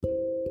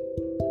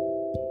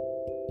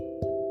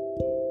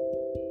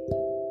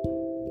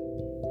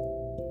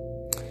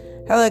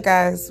Hello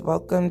guys,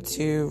 welcome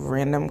to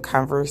Random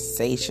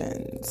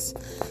Conversations.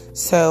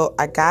 So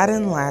I got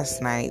in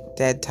last night,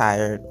 dead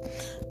tired.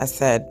 I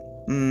said,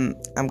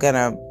 I'm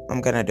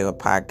gonna do a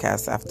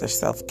podcast after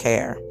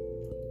self-care.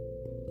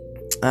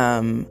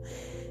 And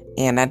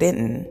I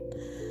didn't.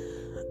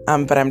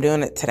 But I'm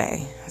doing it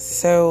today.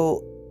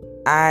 So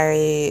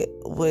I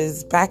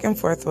was back and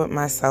forth with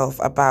myself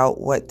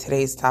about what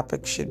today's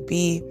topic should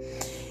be,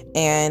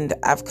 and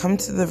I've come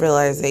to the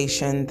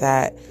realization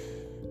that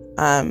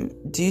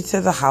due to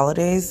the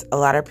holidays, a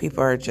lot of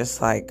people are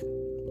just like,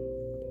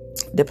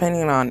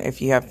 depending on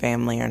if you have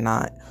family or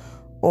not,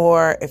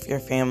 or if your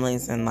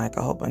family's in like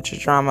a whole bunch of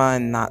drama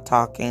and not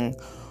talking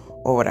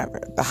or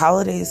whatever. The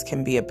holidays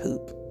can be a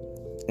poop.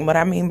 What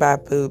I mean by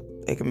poop,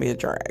 it can be a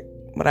drag.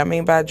 What I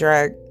mean by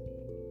drag,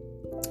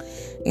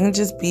 it can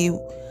just be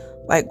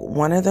like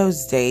one of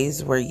those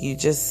days where you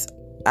just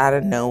out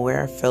of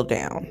nowhere feel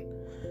down.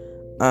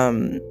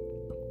 And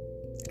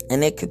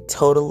it could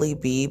totally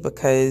be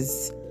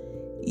because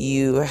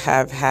you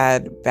have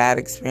had bad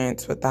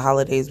experience with the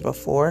holidays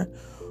before,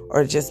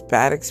 or just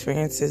bad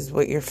experiences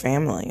with your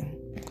family.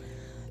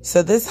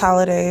 So this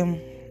holiday,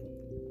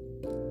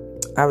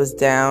 I was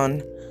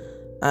down,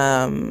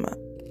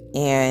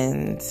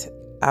 and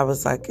I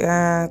was like,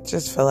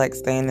 just feel like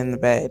staying in the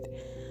bed.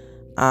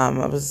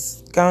 I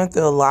was going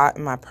through a lot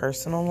in my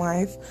personal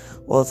life.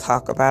 We'll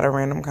talk about a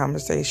random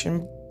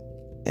conversation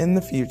in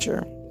the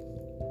future.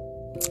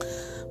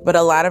 But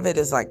a lot of it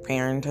is like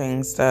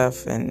parenting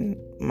stuff and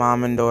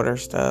mom and daughter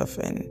stuff.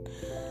 And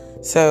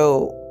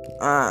so,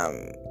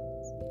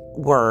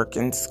 work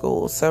and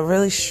school. So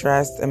really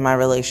stressed in my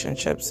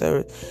relationships.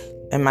 So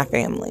in my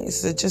family.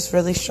 So just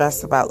really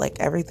stressed about like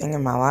everything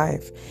in my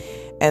life.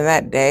 And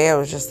that day I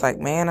was just like,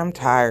 man, I'm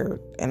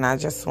tired. And I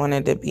just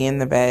wanted to be in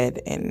the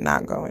bed and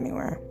not go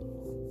anywhere.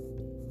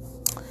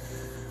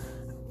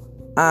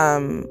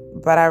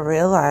 But I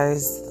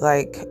realized,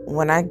 like,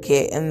 when I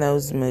get in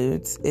those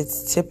moods,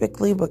 it's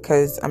typically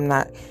because I'm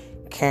not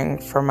caring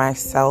for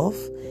myself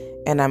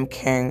and I'm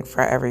caring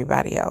for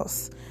everybody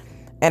else.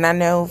 And I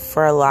know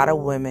for a lot of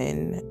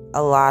women,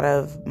 a lot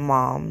of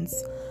moms,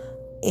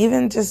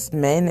 even just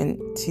men and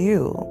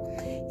too,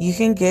 you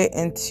can get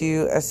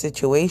into a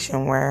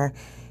situation where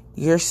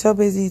you're so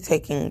busy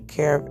taking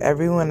care of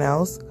everyone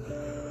else.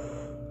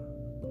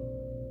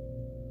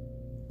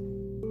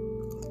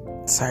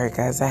 Sorry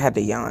guys, I had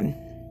to yawn.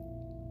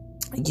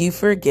 You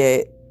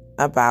forget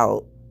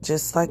about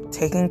just like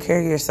taking care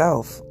of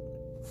yourself.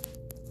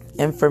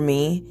 And for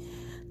me,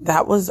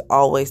 that was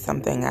always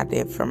something I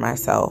did for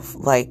myself.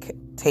 Like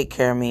take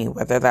care of me,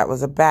 whether that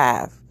was a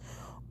bath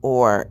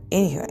or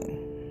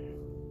anything.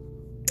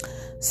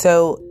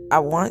 So I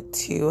want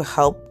to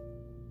help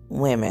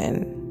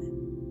women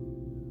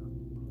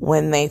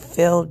when they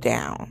feel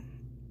down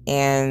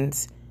and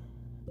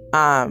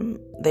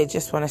they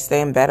just want to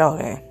stay in bed all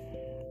day.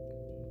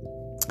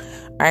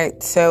 All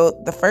right,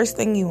 so the first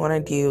thing you want to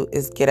do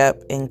is get up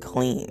and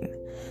clean,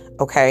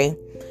 okay?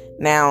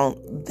 Now,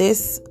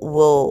 this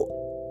will,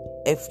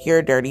 if you're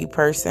a dirty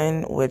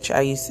person, which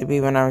I used to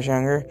be when I was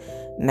younger,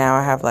 now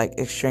I have like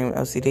extreme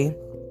OCD,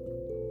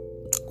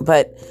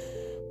 but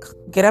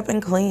get up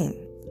and clean.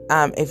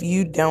 If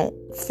you don't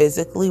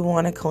physically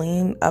want to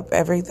clean up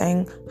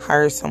everything,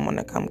 hire someone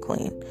to come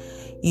clean.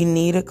 You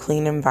need a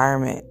clean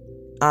environment.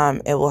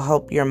 It will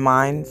help your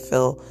mind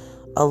feel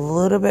a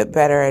little bit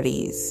better at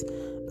ease.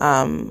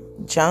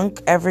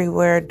 Junk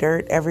everywhere,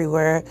 dirt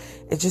everywhere.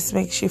 It just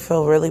makes you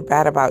feel really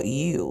bad about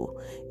you,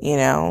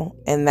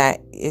 and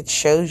that it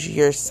shows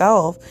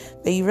yourself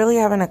that you really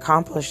haven't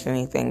accomplished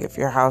anything if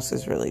your house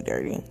is really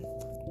dirty.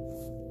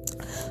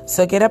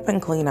 So get up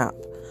and clean up.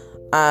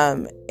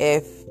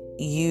 If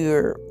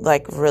you're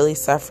like really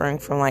suffering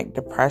from like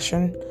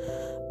depression,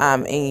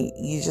 and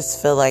you just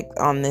feel like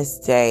on this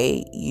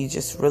day, you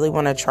just really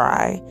want to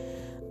try,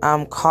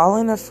 call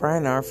in a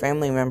friend or a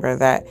family member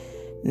that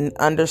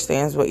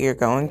understands what you're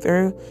going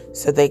through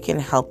so they can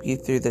help you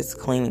through this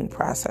cleaning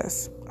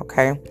process,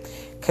 okay?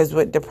 Because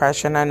with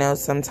depression, I know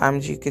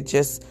sometimes you could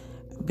just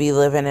be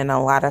living in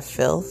a lot of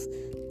filth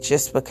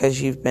just because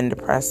you've been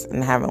depressed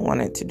and haven't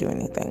wanted to do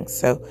anything.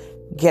 So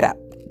get up.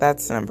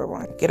 That's number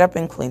one. Get up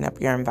and clean up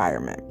your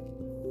environment.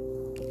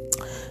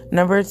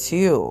 Number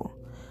two,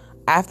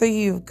 after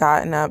you've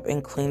gotten up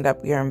and cleaned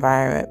up your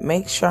environment,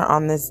 make sure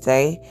on this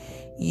day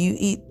you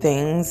eat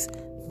things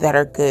that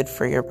are good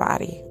for your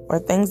body or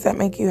things that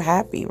make you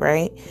happy,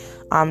 right?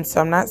 So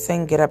I'm not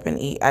saying get up and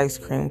eat ice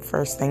cream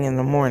first thing in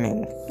the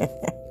morning.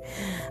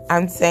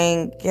 I'm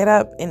saying get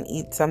up and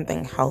eat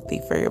something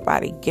healthy for your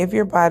body. Give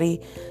your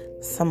body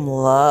some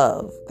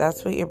love.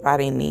 That's what your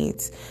body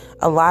needs.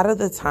 A lot of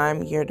the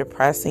time you're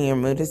depressed and your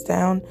mood is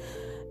down,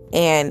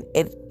 and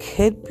it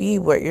could be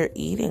what you're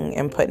eating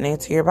and putting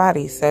into your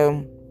body.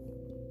 So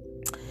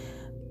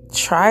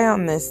try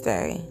on this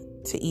day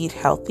to eat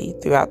healthy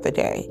throughout the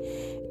day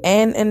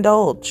and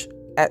indulge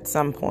at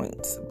some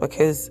points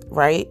because,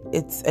 right,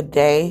 it's a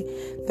day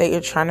that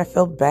you're trying to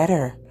feel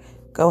better.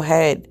 Go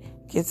ahead,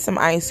 get some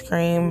ice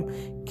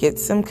cream, get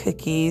some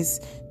cookies.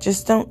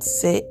 Just don't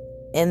sit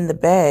in the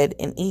bed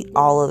and eat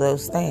all of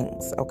those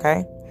things,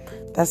 okay?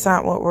 That's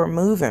not what we're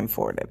moving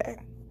for today.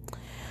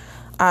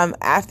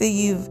 After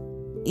you've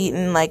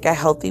eaten like a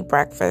healthy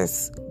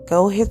breakfast,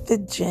 go hit the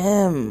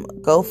gym,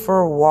 go for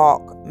a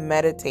walk,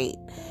 meditate,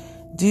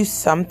 do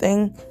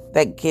something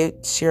that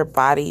gets your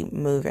body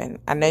moving.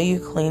 I know you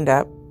cleaned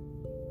up,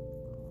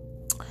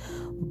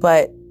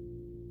 but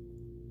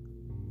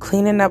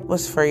cleaning up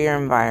was for your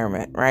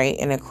environment, right?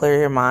 And to clear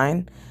your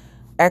mind.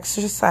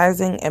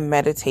 Exercising and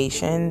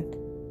meditation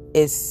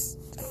is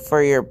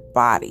for your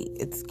body.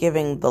 It's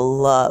giving the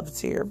love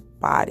to your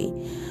body.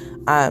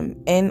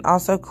 And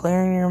also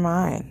clearing your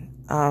mind.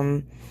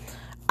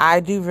 I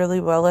do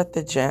really well at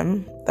the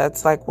gym.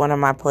 That's like one of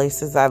my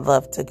places I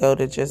love to go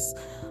to, just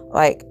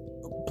like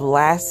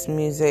blast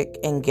music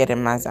and get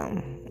in my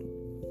zone.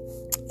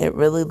 It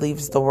really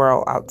leaves the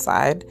world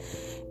outside,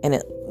 and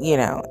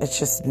it's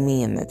just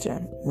me in the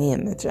gym.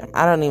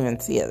 I don't even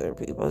see other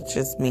people. It's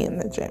just me in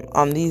the gym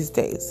on these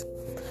days.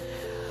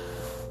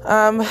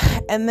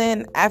 And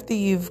then after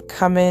you've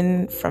come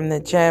in from the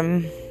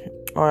gym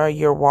or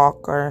your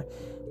walk or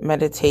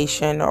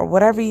meditation or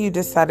whatever you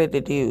decided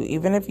to do,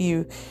 even if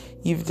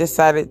you've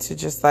decided to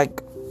just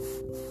like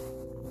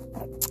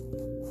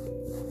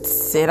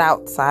sit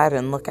outside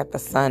and look at the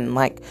sun,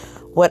 like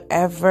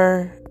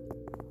whatever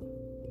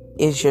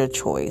is your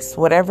choice,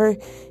 whatever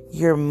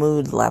your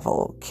mood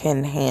level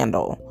can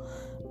handle.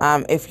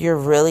 If you're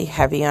really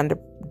heavy on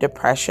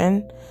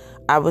depression,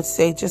 I would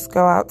say just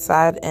go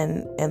outside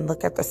and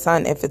look at the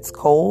sun. If it's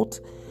cold,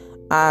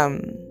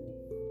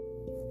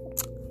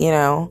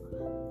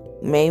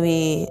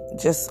 maybe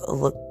just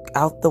look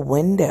out the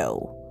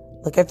window.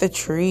 Look at the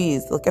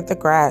trees. Look at the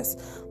grass.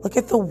 Look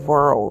at the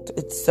world.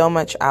 It's so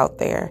much out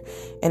there.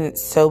 And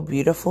it's so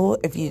beautiful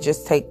if you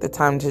just take the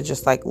time to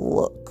just like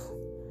look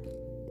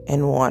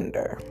and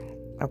wonder.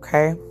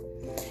 Okay?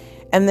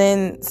 And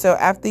then, so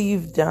after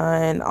you've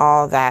done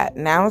all that,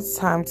 now it's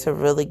time to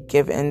really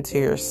give into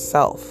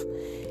yourself.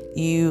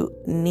 You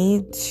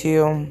need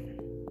to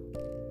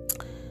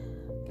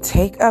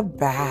take a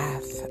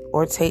bath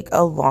or take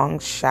a long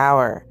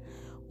shower.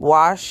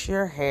 Wash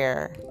your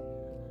hair.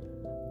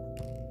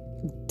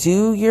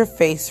 Do your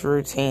face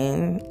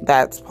routine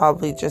that's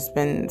probably just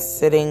been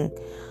sitting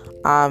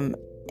on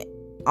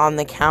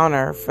the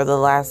counter for the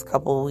last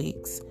couple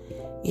weeks.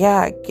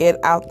 Yeah,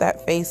 get out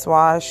that face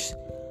wash.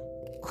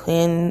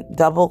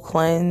 Double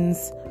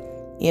cleanse,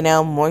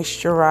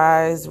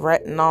 moisturize,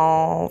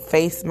 retinol,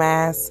 face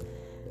mask.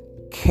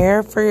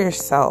 Care for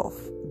yourself.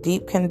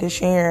 Deep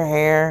condition your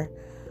hair,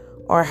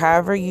 or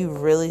however you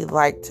really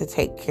like to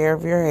take care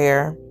of your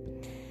hair.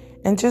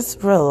 And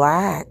just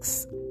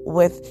relax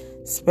with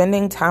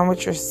spending time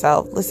with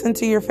yourself. Listen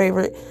to your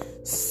favorite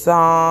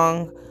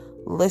song.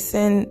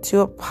 Listen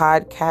to a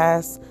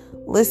podcast.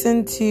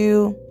 Listen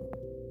to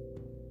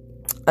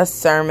a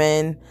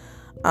sermon.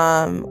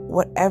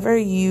 Whatever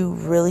you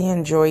really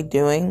enjoy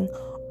doing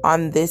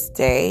on this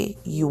day,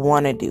 you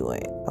want to do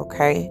it,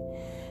 okay?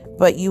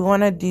 But you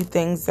want to do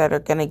things that are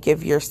going to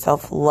give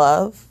yourself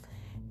love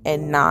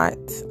and not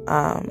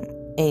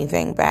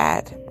anything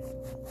bad,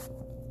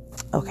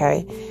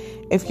 okay?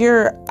 If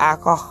you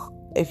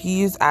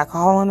use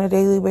alcohol on a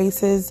daily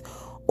basis,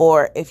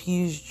 or if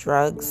you use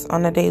drugs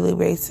on a daily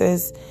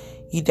basis,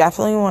 you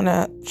definitely want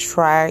to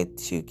try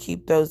to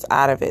keep those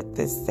out of it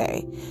this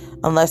day.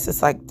 Unless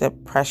it's like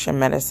depression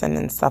medicine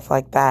and stuff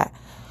like that.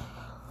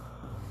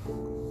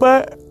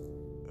 But,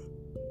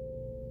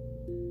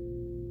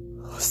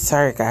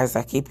 sorry guys,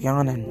 I keep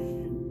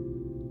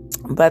yawning.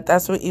 But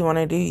that's what you want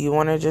to do. You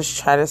want to just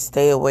try to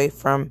stay away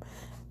from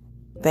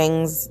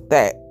things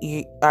that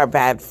are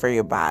bad for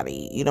your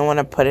body. You don't want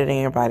to put it in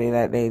your body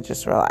that day.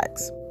 Just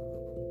relax.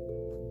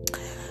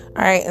 All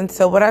right. And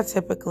so what I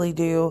typically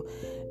do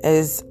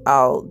is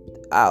I'll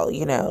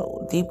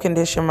deep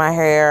condition my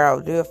hair. I'll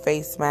do a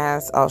face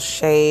mask. I'll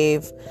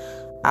shave.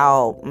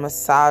 I'll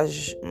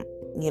massage,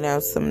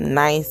 some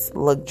nice,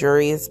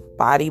 luxurious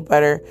body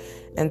butter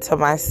into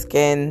my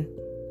skin.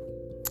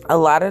 A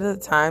lot of the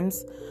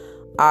times,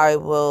 I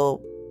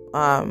will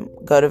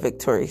go to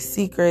Victoria's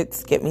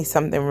Secrets, get me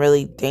something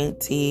really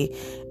dainty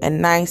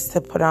and nice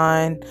to put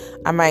on.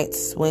 I might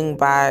swing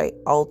by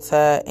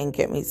Ulta and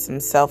get me some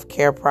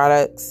self-care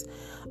products.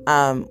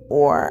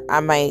 Or I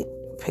might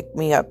pick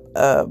me up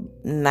a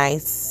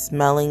nice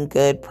smelling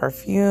good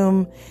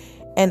perfume,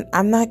 and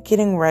I'm not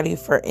getting ready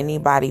for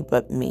anybody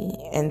but me.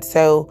 And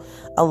so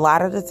a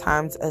lot of the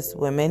times as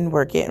women,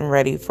 we're getting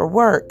ready for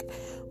work.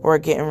 We're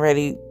getting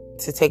ready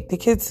to take the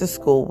kids to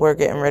school. We're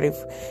getting ready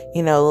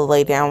to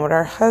lay down with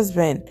our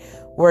husband.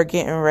 We're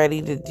getting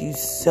ready to do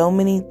so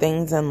many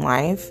things in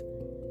life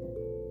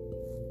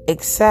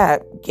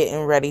except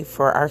getting ready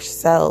for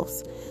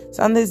ourselves.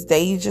 So on this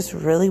day, you just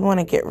really want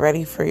to get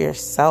ready for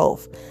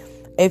yourself.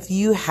 If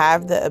you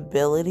have the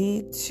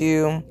ability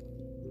to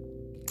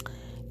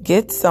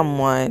get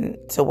someone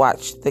to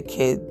watch the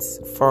kids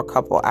for a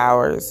couple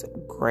hours,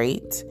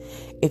 great.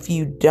 If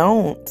you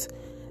don't,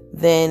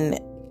 then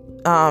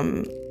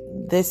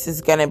this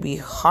is going to be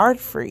hard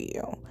for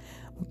you,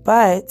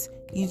 but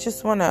you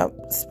just want to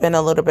spend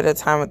a little bit of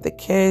time with the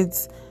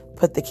kids,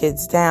 put the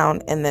kids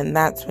down, and then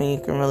that's when you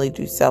can really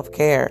do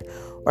self-care.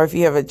 Or if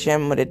you have a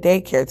gym with a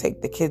daycare,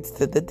 take the kids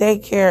to the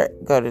daycare,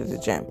 go to the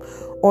gym.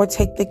 Or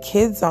take the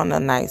kids on a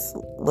nice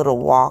little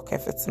walk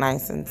if it's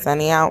nice and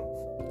sunny out.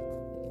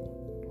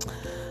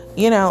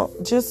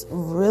 Just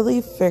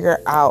really figure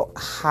out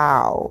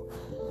how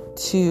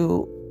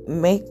to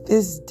make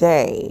this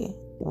day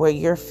where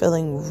you're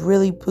feeling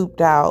really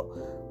pooped out,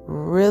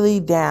 really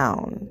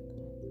down,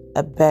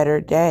 a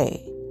better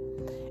day.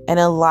 And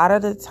a lot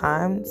of the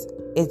times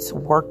it's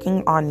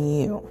working on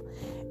you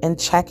and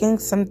checking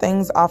some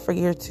things off of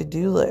your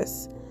to-do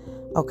list.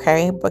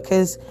 Okay?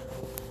 Because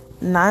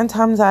 9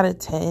 times out of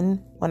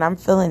 10, when I'm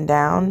feeling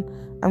down,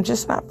 I'm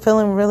just not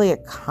feeling really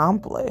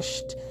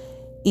accomplished.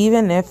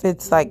 Even if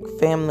it's like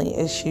family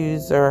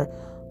issues or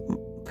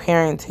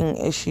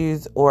parenting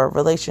issues or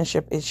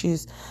relationship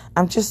issues,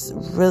 I'm just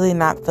really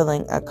not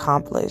feeling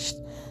accomplished.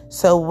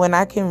 So when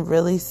I can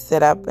really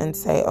sit up and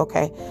say,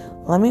 okay,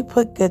 let me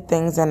put good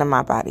things into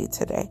my body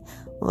today.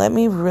 Let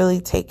me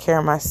really take care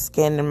of my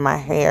skin and my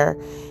hair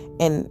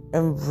and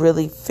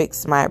really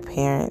fix my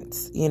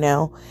appearance,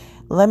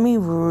 Let me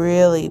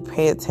really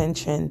pay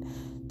attention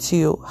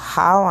to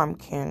how I'm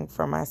caring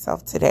for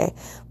myself today.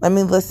 Let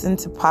me listen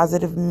to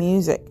positive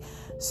music,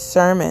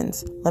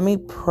 sermons. Let me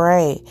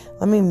pray.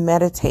 Let me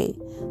meditate.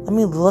 Let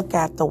me look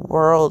at the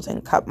world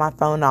and cut my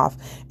phone off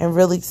and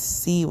really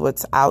see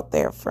what's out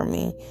there for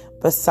me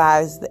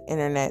besides the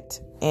internet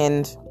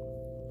and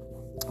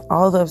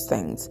all those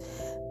things.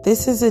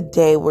 This is a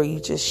day where you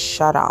just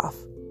shut off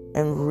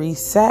and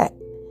reset.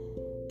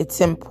 It's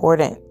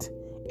important.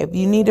 If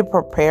you need to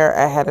prepare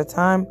ahead of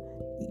time,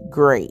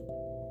 great.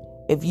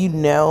 If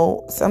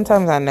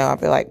sometimes I'll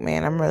be like,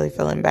 man, I'm really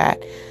feeling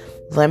bad.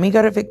 Let me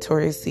go to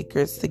Victoria's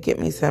Secrets to get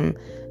me some,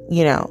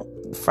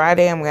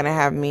 Friday I'm going to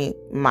have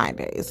my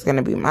day. It's going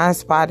to be my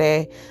spa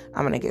day.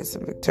 I'm going to get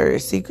some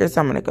Victoria's Secrets.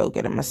 I'm going to go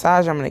get a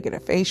massage. I'm going to get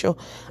a facial.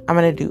 I'm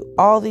going to do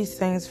all these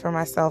things for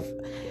myself.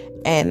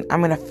 And I'm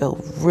going to feel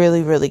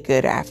really, really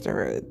good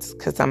afterwards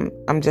because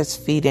I'm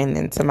just feeding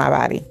into my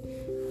body.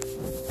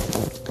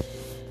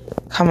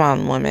 Come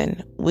on,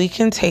 women. We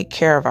can take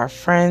care of our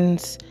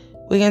friends.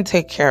 We can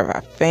take care of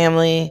our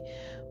family.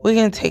 We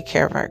can take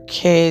care of our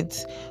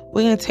kids.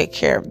 We can take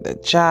care of the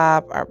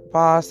job, our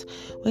boss.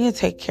 We can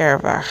take care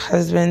of our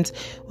husbands.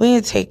 We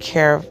can take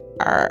care of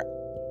our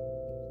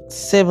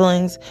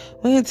siblings.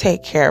 We can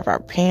take care of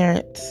our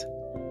parents.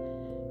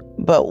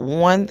 But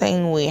one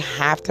thing we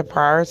have to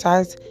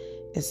prioritize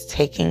is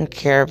taking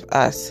care of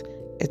us.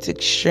 It's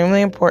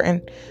extremely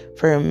important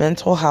for your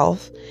mental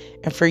health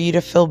and for you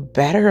to feel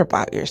better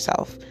about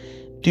yourself.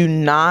 Do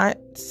not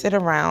sit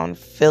around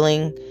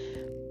feeling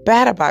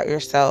bad about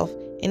yourself.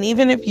 And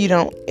even if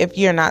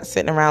you're not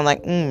sitting around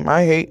like,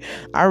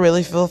 I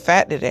really feel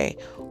fat today,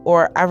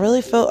 or I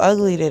really feel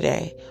ugly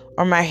today,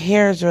 or my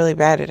hair is really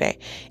bad today.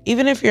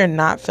 Even if you're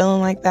not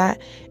feeling like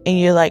that and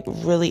you're like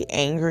really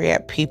angry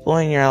at people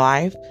in your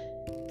life,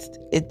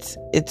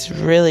 it's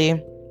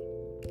really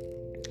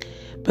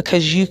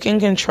because you can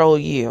control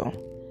you.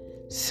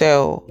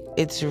 So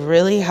it's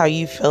really how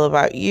you feel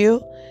about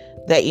you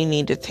that you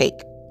need to take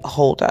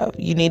hold of.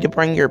 You need to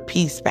bring your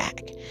peace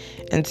back.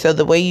 And so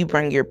the way you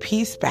bring your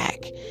peace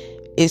back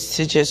is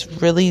to just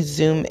really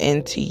zoom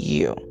into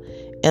you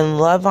and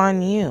love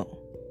on you.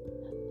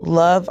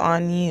 Love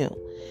on you.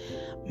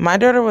 My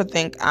daughter would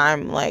think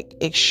I'm like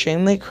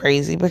extremely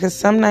crazy because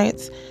some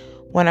nights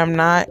when I'm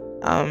not,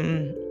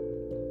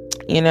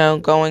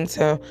 going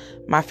to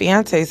my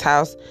fiance's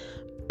house,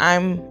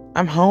 I'm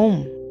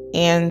home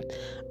and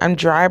I'm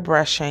dry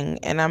brushing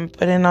and I'm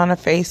putting on a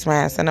face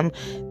mask and I'm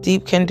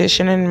deep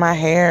conditioning my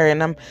hair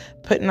and I'm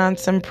putting on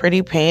some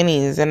pretty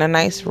panties and a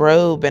nice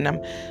robe and I'm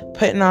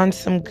putting on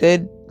some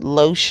good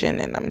lotion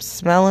and I'm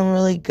smelling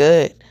really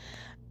good.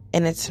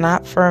 And it's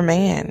not for a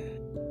man.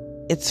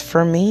 It's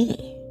for me.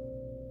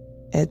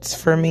 It's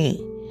for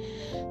me.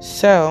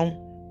 So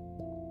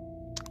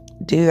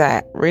do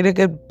that. Read a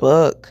good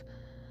book.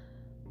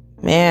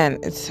 Man,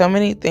 it's so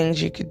many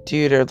things you could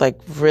do to like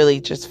really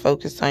just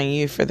focus on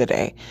you for the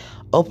day.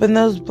 Open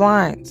those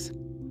blinds.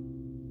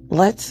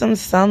 Let some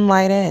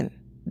sunlight in.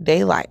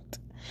 Daylight.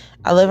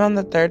 I live on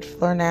the 3rd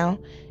floor now.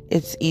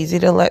 It's easy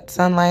to let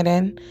sunlight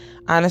in.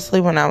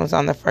 Honestly, when I was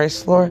on the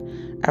 1st floor,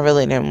 I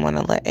really didn't want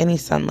to let any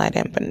sunlight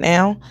in. But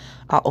now,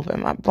 I'll open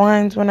my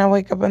blinds when I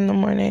wake up in the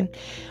morning.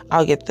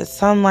 I'll get the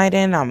sunlight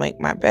in. I'll make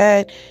my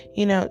bed.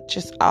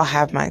 I'll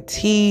have my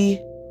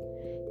tea.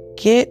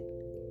 Get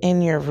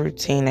in your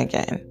routine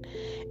again.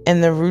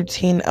 And the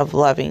routine of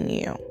loving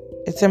you.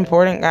 It's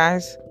important,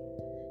 guys.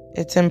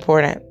 It's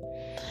important.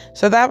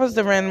 So that was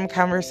the random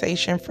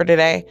conversation for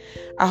today.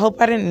 I hope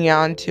I didn't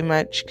yawn too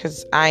much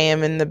because I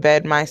am in the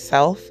bed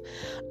myself.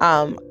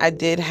 I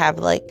did have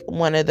like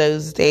one of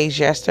those days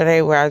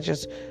yesterday where I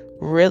just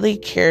really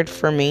cared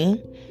for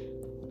me.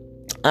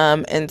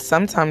 And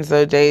sometimes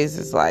those days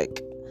is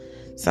like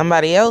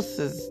somebody else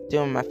is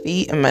doing my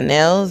feet and my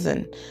nails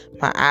and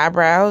my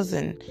eyebrows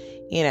and,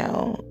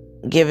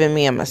 giving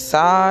me a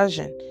massage.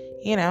 And,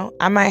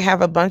 I might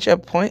have a bunch of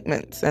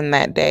appointments in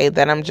that day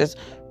that I'm just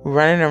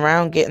running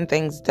around getting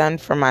things done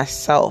for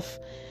myself.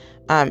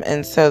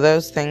 And so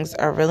those things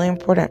are really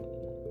important.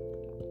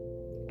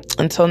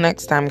 Until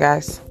next time,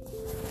 guys.